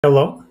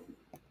Hello.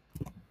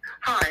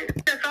 Hi.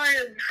 Yes, I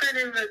had sent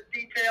in the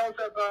details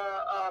of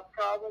a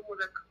problem with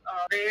a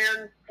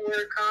van for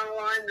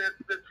Econoline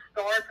that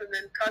starts and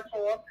then cuts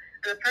off.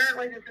 And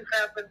apparently this has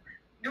happened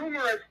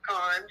numerous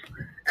times.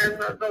 And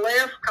the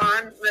last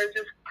time they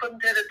just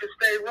couldn't get it to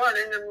stay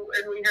running,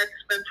 and we had to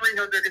spend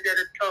 $300 to get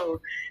it towed.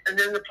 And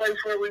then the place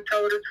where we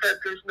towed it said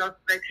there's nothing,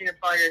 they can't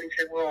find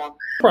anything wrong.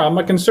 No problem.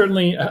 I can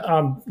certainly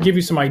give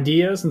you some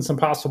ideas and some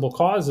possible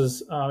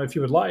causes if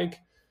you would like.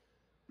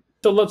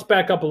 So let's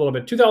back up a little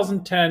bit.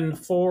 2010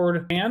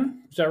 Ford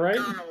van, is that right?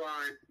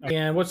 Econoline.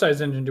 And what size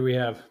engine do we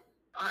have?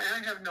 I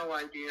have no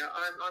idea.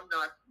 I'm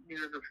not near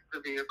the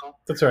vehicle.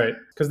 That's all right,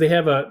 because they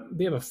have a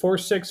 4.6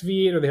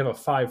 V8 or they have a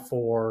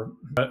 5.4,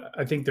 but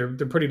I think they're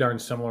pretty darn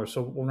similar.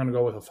 So we're going to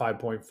go with a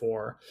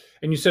 5.4.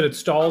 And you said it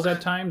stalls at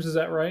times, is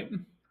that right?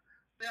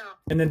 Yeah.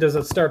 And then does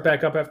it start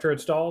back up after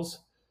it stalls?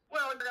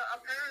 Well,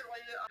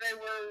 apparently they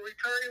were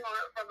returning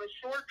from a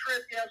short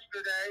trip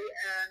yesterday,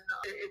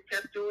 and it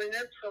kept doing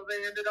it, so they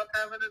ended up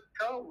having it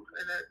towed.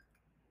 And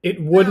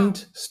it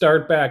wouldn't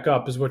start back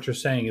up, is what you're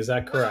saying. Is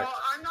that correct?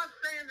 Well, I'm not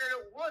saying that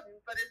it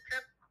wouldn't, but it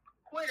kept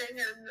quitting,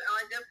 and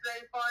I guess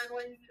they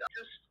finally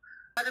just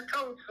had it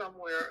towed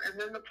somewhere. And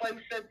then the place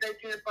said they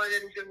can't find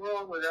anything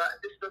wrong with it.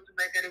 This doesn't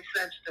make any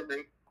sense to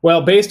me.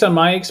 Well, based on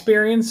my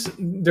experience,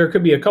 there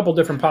could be a couple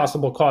different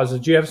possible causes.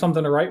 Do you have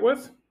something to write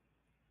with?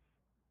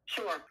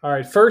 Sure. All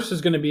right. First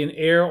is going to be an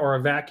air or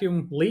a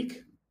vacuum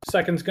leak.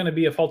 Second is going to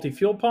be a faulty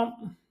fuel pump.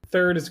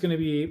 Third is going to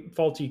be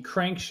faulty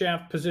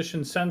crankshaft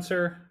position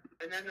sensor.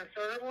 And then the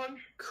third one?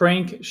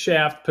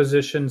 Crankshaft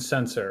position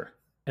sensor.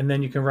 And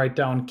then you can write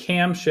down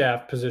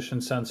camshaft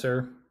position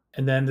sensor.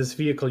 And then this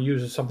vehicle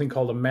uses something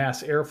called a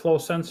mass airflow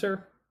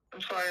sensor.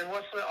 I'm sorry, and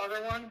what's the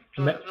other one?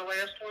 The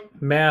last one?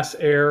 Mass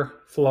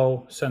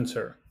airflow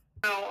sensor.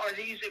 Now, are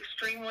these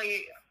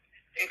extremely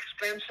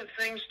expensive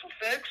things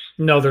to fix?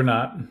 No, they're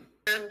not.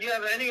 And do you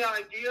have any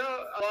idea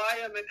why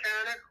a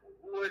mechanic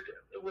would,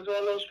 with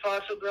all those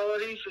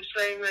possibilities, is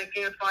saying they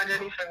can't find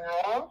anything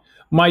wrong?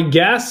 My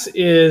guess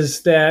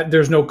is that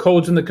there's no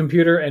codes in the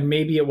computer, and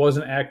maybe it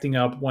wasn't acting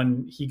up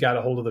when he got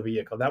a hold of the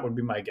vehicle. That would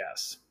be my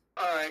guess.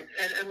 All right.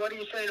 And what are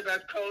you saying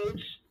about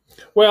codes?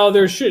 Well,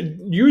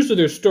 usually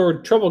there's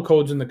stored trouble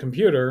codes in the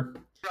computer.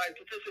 Right,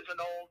 but this is an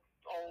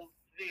old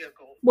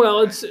vehicle.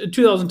 Well, it's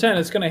 2010.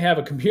 It's going to have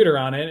a computer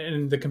on it,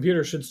 and the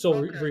computer should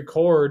still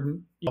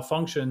record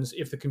functions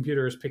if the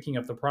computer is picking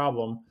up the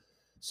problem.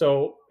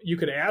 So you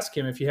could ask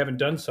him, if you haven't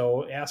done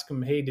so, ask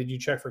him, hey, did you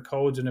check for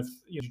codes? And if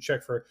you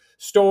check for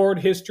stored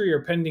history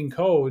or pending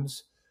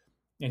codes,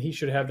 and he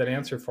should have that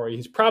answer for you.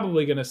 He's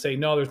probably going to say,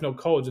 no, there's no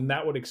codes, and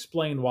that would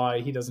explain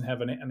why he doesn't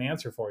have an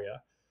answer for you.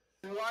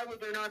 Why would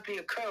there not be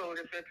a code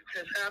if it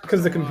has happened?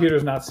 Because the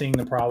computer's not seeing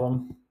the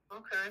problem.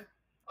 Okay.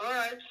 All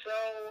right. So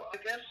I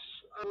guess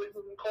we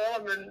can call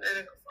him and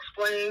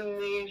explain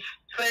these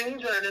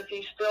things, and if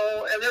he's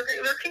still, and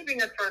they're keeping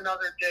it for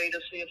another day to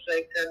see if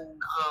they can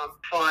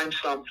find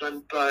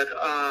something. But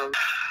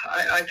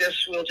I guess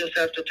we'll just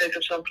have to take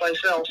it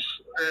someplace else.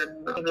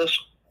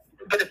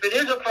 But if it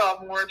is a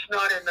problem where it's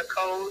not in the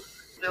code,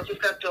 they'll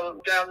just have to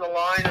go down the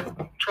line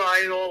and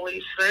try all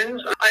these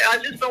things. I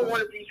just don't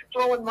want to be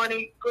throwing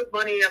good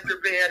money after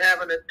bad,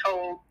 having it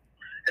towed,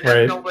 and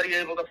have nobody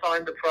able to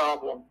find the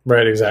problem.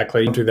 Right,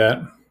 exactly. Don't do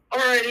that. All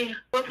righty.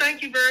 Well,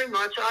 thank you very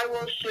much. I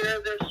will share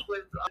this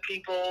with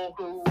people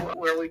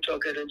where we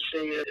took it and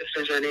see if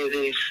there's any of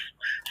these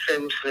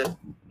things that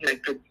they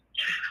could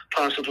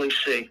possibly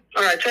see.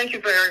 All right. Thank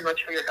you very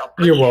much for your help.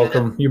 You're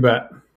welcome. You bet.